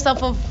reminding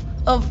yourself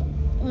of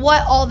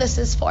what all this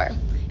is for.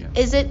 Yeah.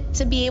 Is it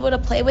to be able to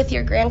play with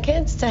your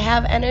grandkids, to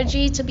have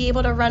energy, to be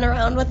able to run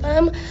around with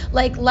them?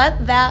 Like,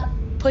 let that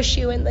push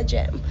you in the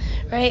gym,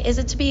 right? Is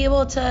it to be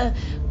able to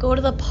go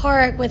to the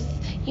park with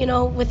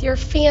your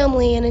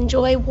family and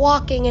enjoy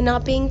walking and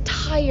not being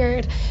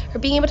tired, or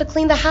being able to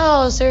clean the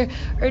house or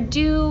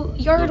do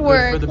yard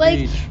work,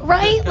 like,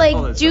 right?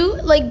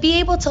 Like, be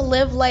able to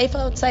live life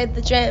outside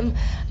the gym.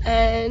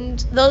 And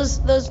those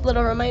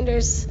little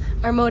reminders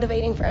are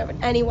motivating for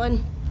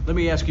anyone. Let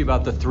me ask you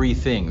about the three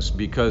things,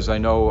 because I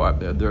know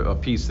a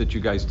piece that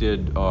you guys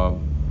did,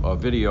 a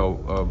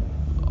video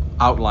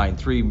outlined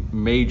three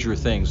major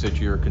things that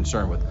you're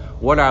concerned with.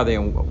 What are they,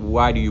 and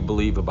why do you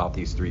believe about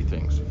these three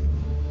things?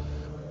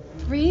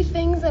 Three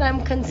things that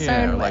I'm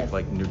concerned with.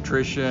 Like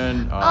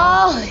nutrition.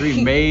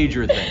 Three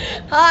major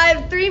things. I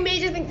have three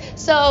major things.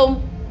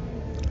 So,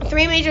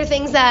 three major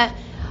things that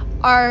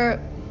are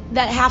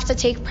that have to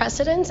take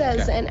precedence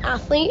as Okay. an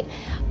athlete.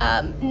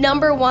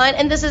 Number one,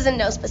 and this is in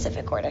no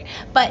specific order,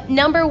 but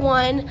number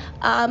one,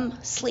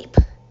 sleep.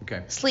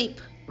 Okay. Sleep.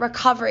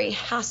 Recovery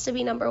has to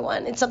be number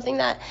one. It's something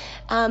that,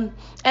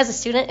 as a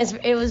student,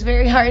 it was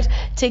very hard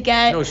to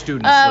get. No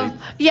students sleep.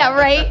 Yeah,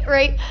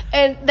 right.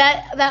 And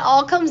that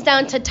all comes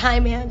down to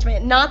time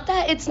management. Not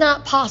that it's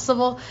not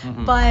possible,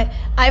 but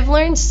I've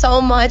learned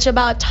so much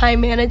about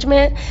time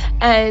management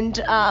and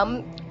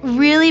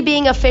really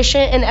being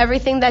efficient in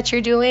everything that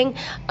you're doing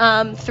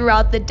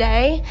throughout the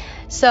day.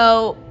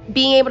 So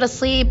being able to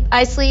sleep,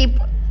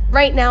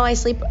 right now I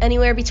sleep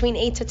anywhere between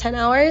 8 to 10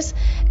 hours,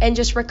 and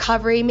just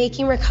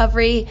making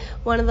recovery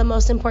one of the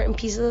most important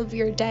pieces of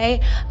your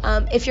day.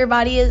 If your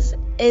body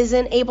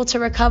isn't able to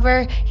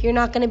recover, you're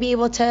not going to be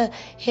able to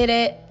hit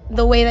it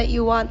the way that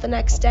you want the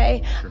next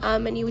day,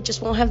 and you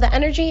just won't have the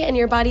energy, and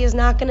your body is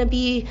not going to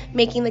be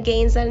making the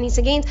gains that it needs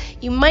to gain.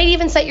 You might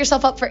even set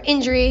yourself up for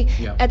injury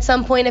at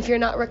some point if you're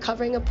not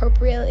recovering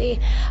appropriately.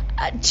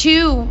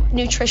 Two,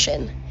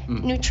 nutrition.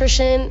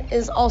 Nutrition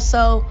is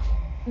also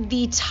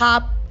the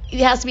top. It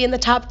has to be in the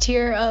top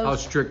tier of. How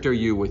strict are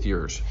you with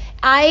yours?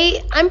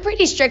 I'm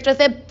pretty strict with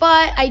it,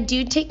 but I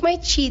do take my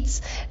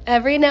cheats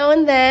every now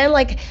and then.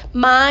 Like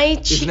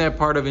Isn't that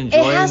part of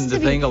enjoying the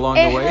thing along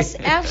the way?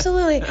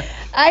 Absolutely.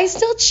 I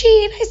still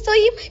cheat. I still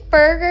eat my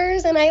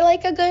burgers, and I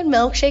like a good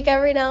milkshake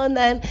every now and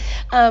then.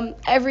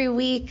 Every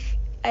week,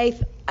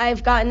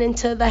 I've gotten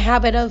into the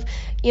habit of,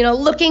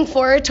 looking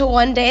forward to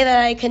one day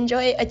that I can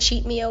enjoy a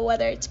cheat meal,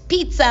 whether it's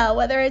pizza,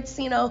 whether it's,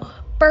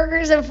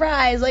 burgers and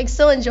fries. Like,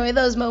 still enjoy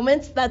those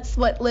moments. That's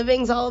what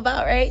living's all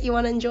about, right? You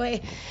want to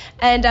enjoy.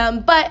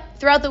 And but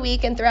throughout the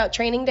week and throughout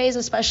training days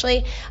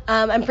especially,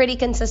 I'm pretty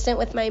consistent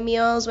with my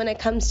meals when it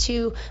comes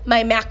to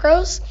my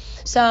macros.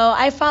 So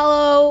I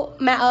follow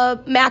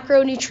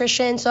macro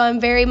nutrition, so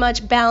I'm very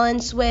much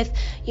balanced with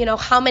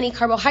how many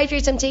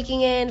carbohydrates I'm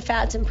taking in,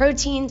 fats and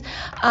proteins,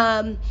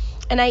 and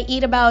I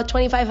eat about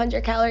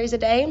 2,500 calories a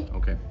day.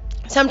 Okay.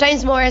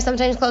 Sometimes more,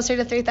 sometimes closer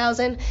to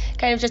 3,000.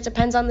 Kind of just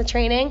depends on the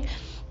training.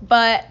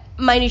 But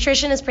my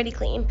nutrition is pretty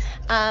clean.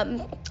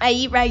 I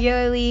eat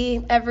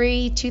regularly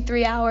every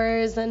 2-3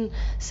 hours, and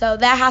so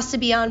that has to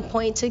be on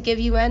point to give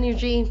you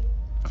energy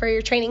for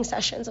your training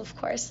sessions, of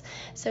course.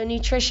 So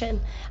nutrition,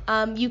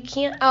 you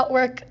can't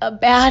outwork a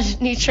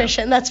bad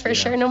nutrition, that's for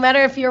sure. No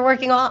matter if you're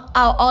working out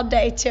all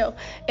day too,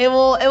 it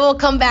will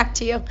come back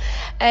to you.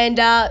 And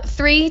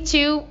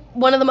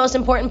one of the most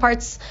important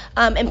parts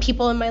and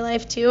people in my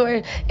life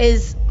too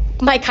is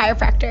my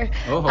chiropractor.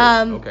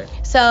 Okay.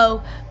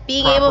 So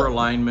being proper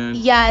alignment.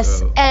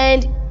 Yes,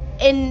 and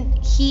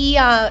he,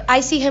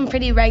 I see him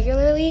pretty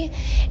regularly,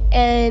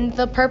 and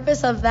the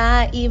purpose of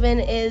that even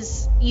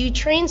is you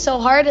train so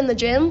hard in the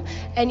gym,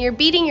 and you're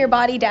beating your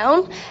body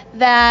down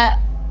that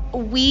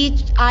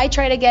I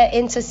try to get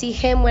in to see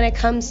him when it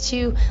comes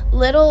to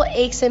little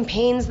aches and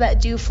pains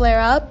that do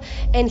flare up,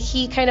 and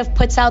he kind of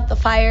puts out the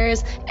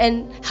fires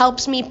and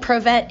helps me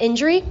prevent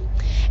injury.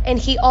 And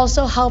he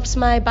also helps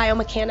my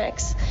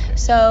biomechanics.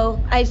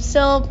 So I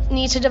still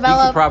need to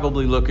develop. He could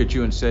probably look at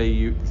you and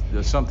say,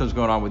 something's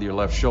going on with your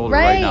left shoulder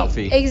right now,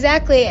 Fee.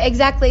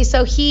 Exactly.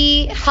 So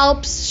he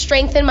helps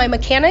strengthen my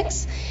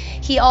mechanics.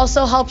 He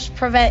also helps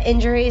prevent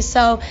injuries.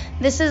 So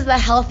this is the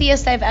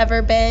healthiest I've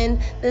ever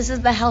been. This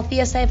is the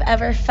healthiest I've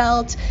ever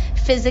felt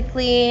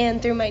physically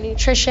and through my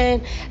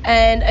nutrition.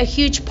 And a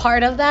huge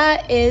part of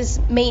that is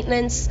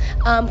maintenance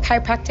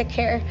chiropractic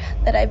care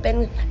that I've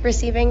been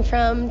receiving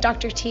from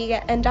Dr.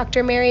 Teague and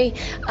Dr. Mary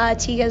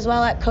Teague as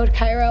well at Code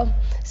Chiro.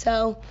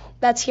 So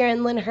that's here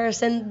in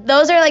Lyndhurst. And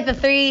those are like the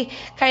three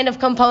kind of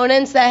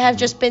components that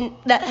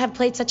have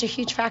played such a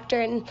huge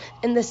factor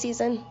in this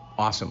season.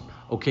 Awesome.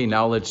 Okay,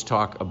 now let's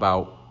talk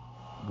about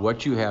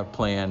what you have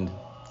planned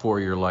for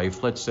your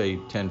life, let's say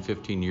 10,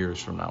 15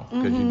 years from now,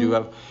 because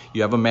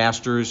you have a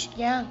master's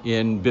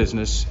in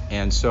business,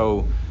 and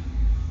so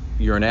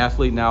you're an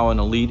athlete now, an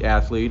elite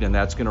athlete, and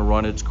that's going to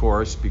run its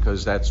course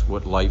because that's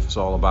what life's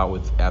all about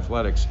with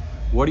athletics.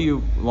 What are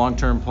your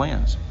long-term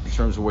plans in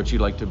terms of what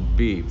you'd like to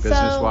be,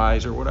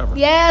 business-wise or whatever?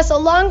 Yeah, so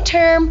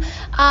long-term,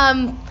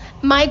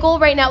 my goal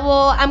right now,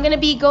 I'm going to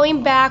be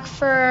going back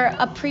for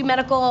a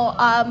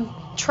pre-medical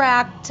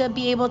track to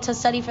be able to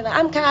study for the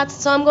MCATs.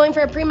 So I'm going for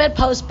a pre-med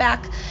post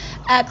back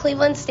at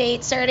Cleveland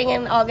State starting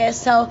in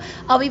August. So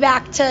I'll be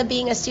back to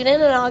being a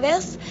student in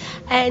August.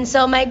 And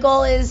so my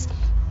goal is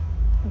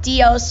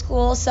DO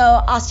school, so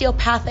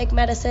osteopathic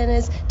medicine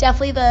is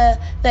definitely the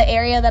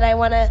area that I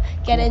want to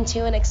get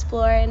into and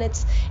explore. And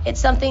it's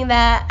something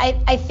that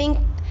I think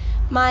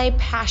my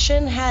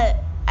passion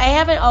I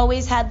haven't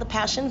always had the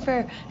passion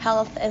for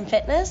health and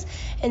fitness,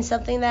 and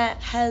something that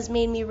has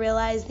made me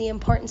realize the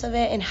importance of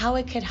it and how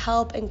it could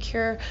help and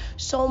cure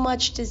so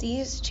much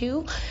disease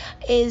too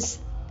is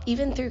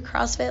even through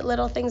CrossFit,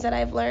 little things that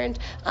I've learned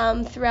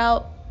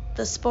throughout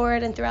the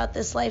sport and throughout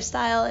this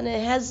lifestyle, and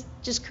it has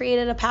just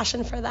created a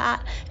passion for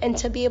that and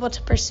to be able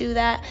to pursue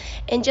that.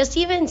 And just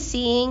even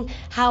seeing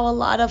how a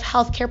lot of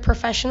healthcare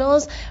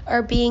professionals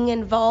are being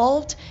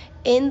involved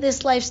in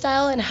this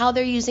lifestyle and how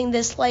they're using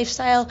this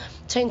lifestyle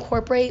to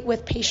incorporate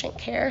with patient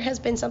care has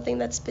been something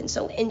that's been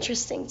so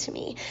interesting to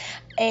me.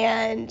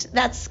 And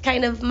that's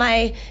kind of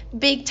my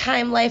big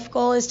time life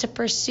goal, is to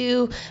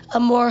pursue a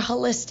more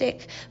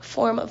holistic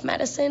form of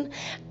medicine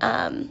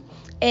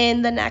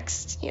in the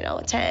next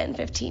 10,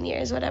 15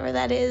 years, whatever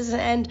that is,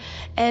 and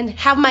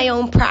have my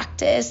own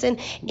practice and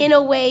in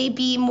a way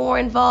be more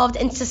involved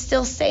and to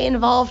still stay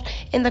involved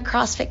in the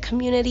CrossFit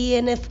community.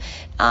 And if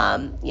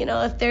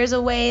if there's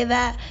a way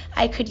that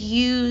I could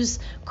use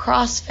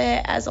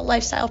CrossFit as a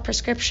lifestyle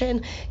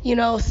prescription,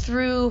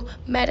 through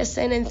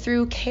medicine and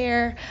through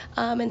care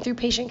and through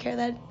patient care,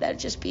 that'd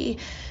just be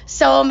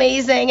so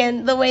amazing.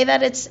 And the way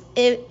that it's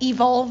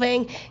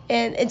evolving,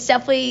 and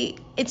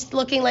it's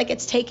looking like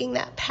it's taking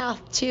that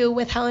path too,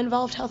 with how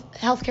involved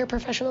healthcare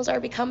professionals are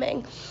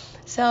becoming.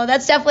 So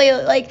that's definitely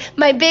like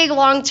my big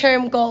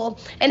long-term goal,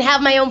 and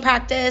have my own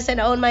practice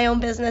and own my own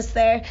business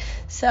there.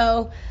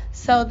 So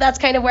that's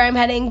kind of where I'm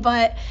heading,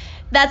 but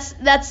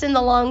that's in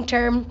the long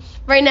term.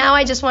 Right now,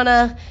 I just want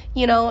to,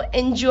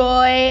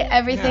 enjoy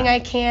everything I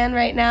can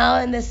right now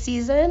in this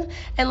season.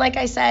 And like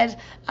I said,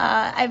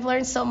 I've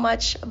learned so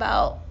much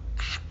about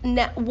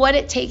what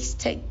it takes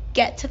to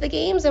get to the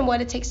games and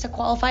what it takes to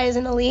qualify as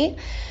an elite.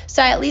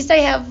 So at least I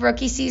have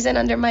rookie season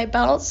under my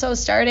belt. So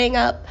starting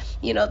up,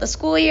 the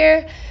school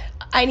year,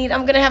 I'm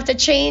going to have to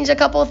change a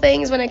couple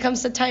things when it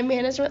comes to time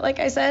management, like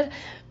I said.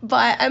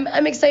 But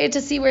I'm excited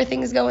to see where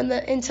things go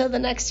into the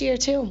next year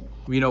too.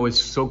 It's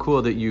so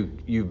cool that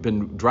you've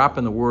been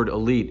dropping the word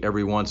elite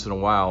every once in a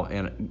while,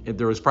 and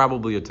there was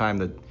probably a time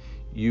that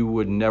you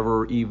would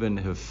never even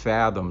have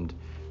fathomed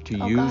to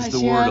use the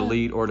word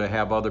elite, or to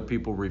have other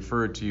people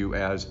refer to you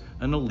as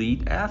an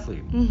elite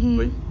athlete.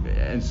 Mm-hmm.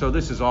 And so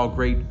this is all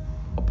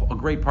a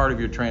great part of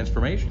your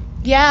transformation.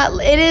 Yeah,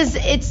 it is.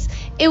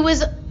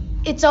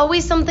 It's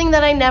always something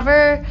that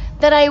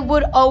I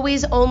would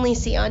always only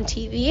see on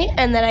TV,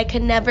 and that I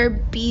could never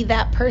be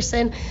that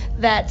person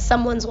that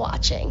someone's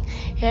watching.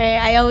 Okay?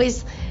 I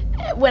always,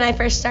 when I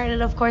first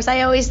started, of course,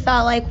 I always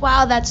thought like,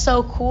 wow, that's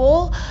so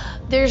cool.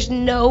 There's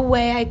no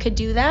way I could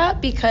do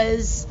that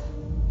because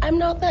I'm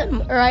not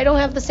them, or I don't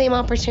have the same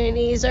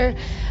opportunities, or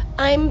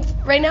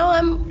right now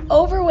I'm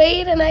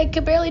overweight and I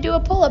could barely do a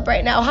pull-up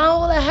right now.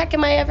 How the heck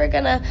am I ever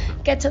gonna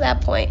get to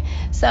that point?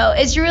 So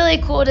it's really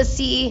cool to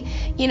see,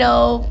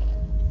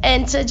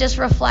 and to just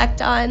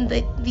reflect on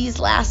these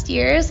last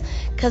years,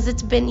 because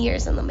it's been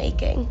years in the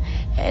making,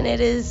 and it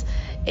is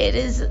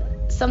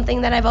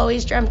something that I've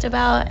always dreamt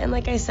about. And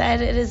like I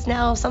said, it is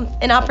now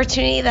an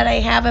opportunity that I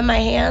have in my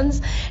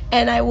hands,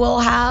 and I will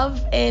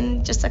have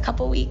in just a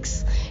couple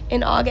weeks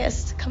in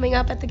August coming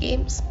up at the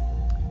games.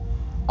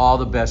 All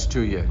the best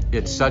to you.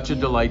 It's such a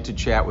delight to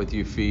chat with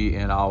you, Fee,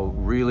 and I'll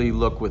really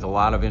look with a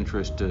lot of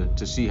interest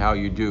to see how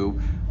you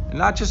do.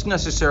 Not just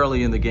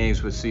necessarily in the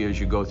games, but see as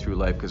you go through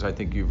life, because I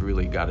think you've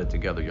really got it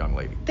together, young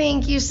lady.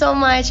 Thank you so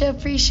much. I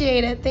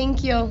appreciate it.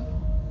 Thank you.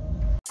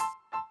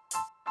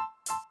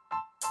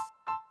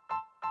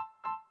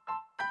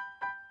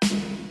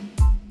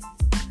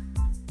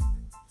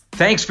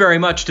 Thanks very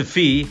much to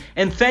Fee,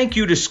 and thank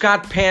you to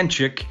Scott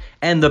Panchik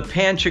and the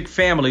Panchik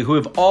family, who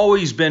have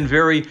always been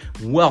very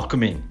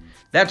welcoming.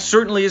 That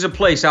certainly is a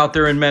place out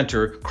there in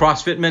Mentor,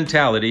 CrossFit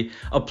Mentality,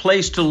 a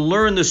place to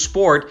learn the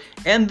sport,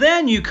 and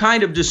then you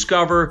kind of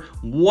discover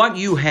what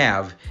you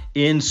have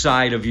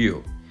inside of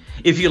you.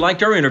 If you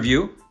liked our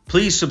interview,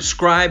 please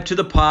subscribe to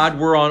the pod.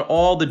 We're on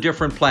all the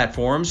different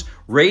platforms.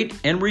 Rate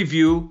and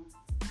review,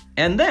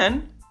 and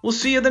then we'll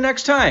see you the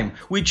next time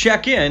we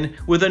check in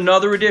with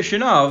another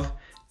edition of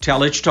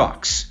Telich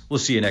Talks. We'll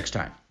see you next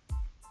time.